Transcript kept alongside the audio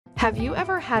Have you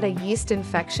ever had a yeast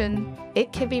infection?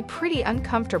 It can be pretty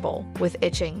uncomfortable with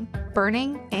itching,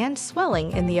 burning, and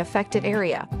swelling in the affected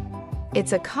area.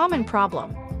 It's a common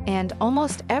problem, and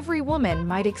almost every woman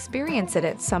might experience it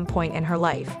at some point in her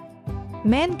life.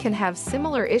 Men can have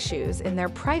similar issues in their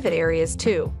private areas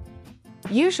too.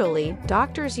 Usually,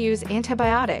 doctors use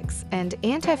antibiotics and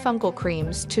antifungal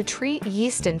creams to treat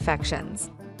yeast infections.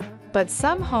 But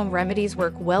some home remedies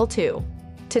work well too.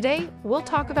 Today, we'll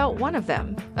talk about one of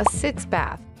them, a sitz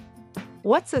bath.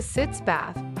 What's a sitz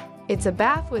bath? It's a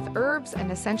bath with herbs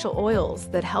and essential oils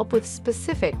that help with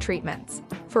specific treatments.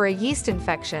 For a yeast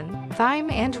infection, thyme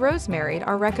and rosemary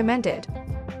are recommended.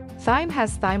 Thyme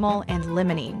has thymol and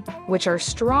limonene, which are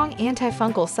strong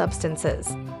antifungal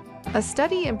substances. A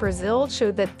study in Brazil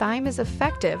showed that thyme is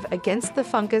effective against the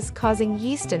fungus causing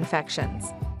yeast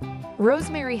infections.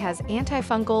 Rosemary has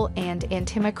antifungal and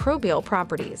antimicrobial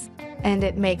properties, and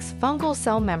it makes fungal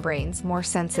cell membranes more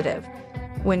sensitive.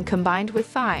 When combined with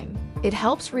thyme, it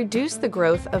helps reduce the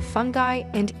growth of fungi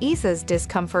and eases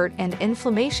discomfort and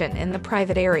inflammation in the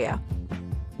private area.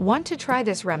 Want to try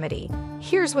this remedy?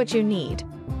 Here's what you need: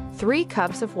 3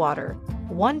 cups of water,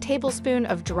 1 tablespoon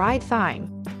of dried thyme,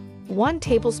 1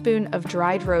 tablespoon of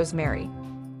dried rosemary.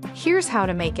 Here's how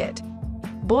to make it.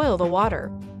 Boil the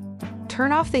water.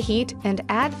 Turn off the heat and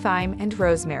add thyme and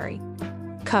rosemary.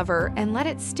 Cover and let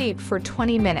it steep for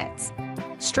 20 minutes.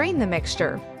 Strain the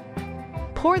mixture.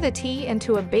 Pour the tea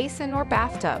into a basin or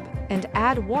bathtub and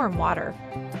add warm water.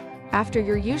 After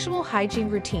your usual hygiene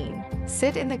routine,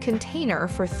 sit in the container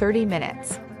for 30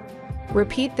 minutes.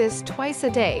 Repeat this twice a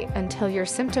day until your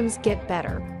symptoms get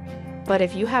better. But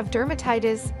if you have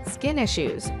dermatitis, skin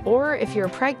issues, or if you're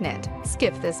pregnant,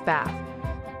 skip this bath.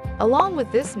 Along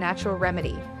with this natural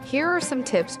remedy, here are some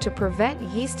tips to prevent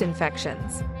yeast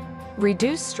infections.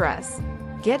 Reduce stress.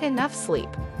 Get enough sleep.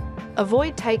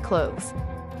 Avoid tight clothes.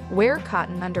 Wear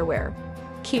cotton underwear.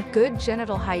 Keep good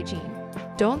genital hygiene.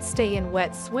 Don't stay in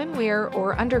wet swimwear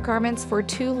or undergarments for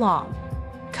too long.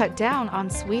 Cut down on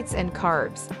sweets and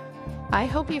carbs. I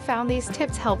hope you found these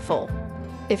tips helpful.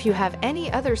 If you have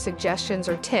any other suggestions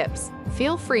or tips,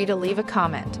 feel free to leave a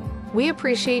comment. We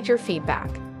appreciate your feedback.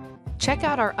 Check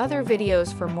out our other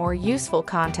videos for more useful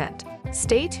content.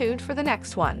 Stay tuned for the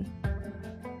next one.